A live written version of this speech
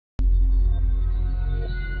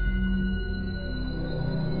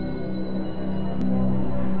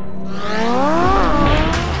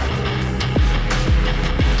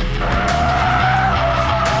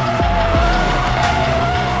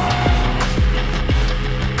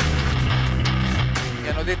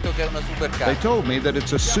che è una supercar. They told me that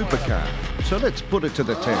it's a supercar, so let's put it to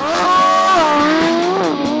the test.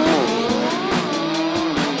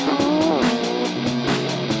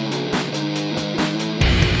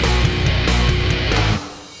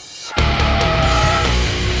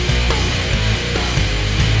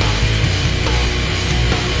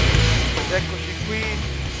 Eccoci qui.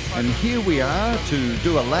 And here we are to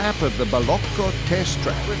do a lap of the Balocco test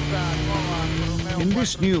track. In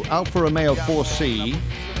this new Alfa Romeo 4C,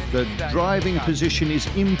 the driving position is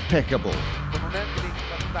impeccable,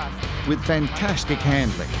 with fantastic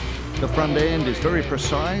handling. The front end is very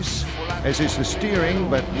precise, as is the steering,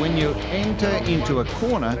 but when you enter into a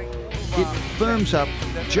corner, it firms up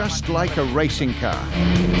just like a racing car.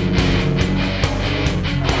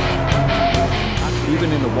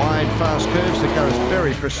 Even in the wide, fast curves, the car is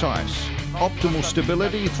very precise. Optimal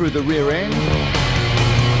stability through the rear end.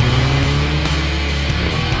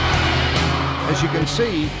 As you can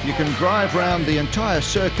see, you can drive around the entire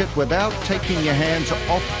circuit without taking your hands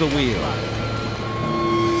off the wheel.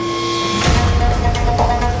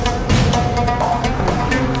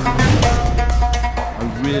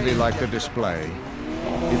 I really like the display.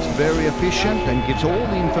 It's very efficient and gives all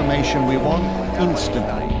the information we want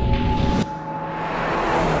instantly.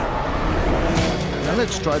 Now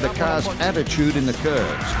let's try the car's attitude in the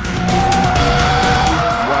curves.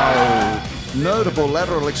 Wow, notable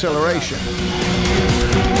lateral acceleration.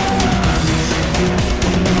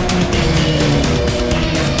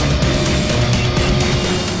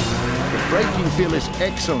 The braking feel is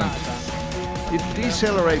excellent. It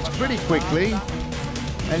decelerates pretty quickly,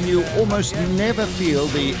 and you almost never feel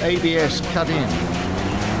the ABS cut in.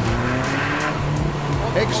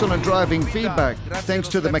 Excellent driving feedback thanks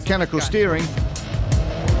to the mechanical steering.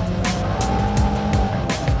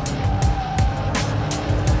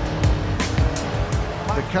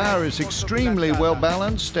 The car is extremely well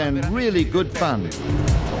balanced and really good fun.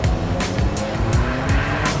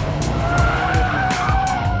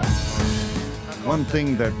 One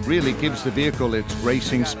thing that really gives the vehicle its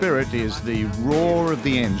racing spirit is the roar of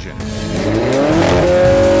the engine.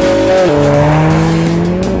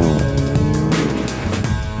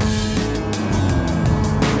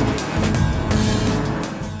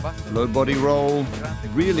 Low body roll,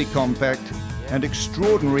 really compact, and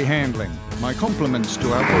extraordinary handling. My compliments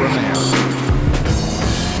to Alfa Romeo.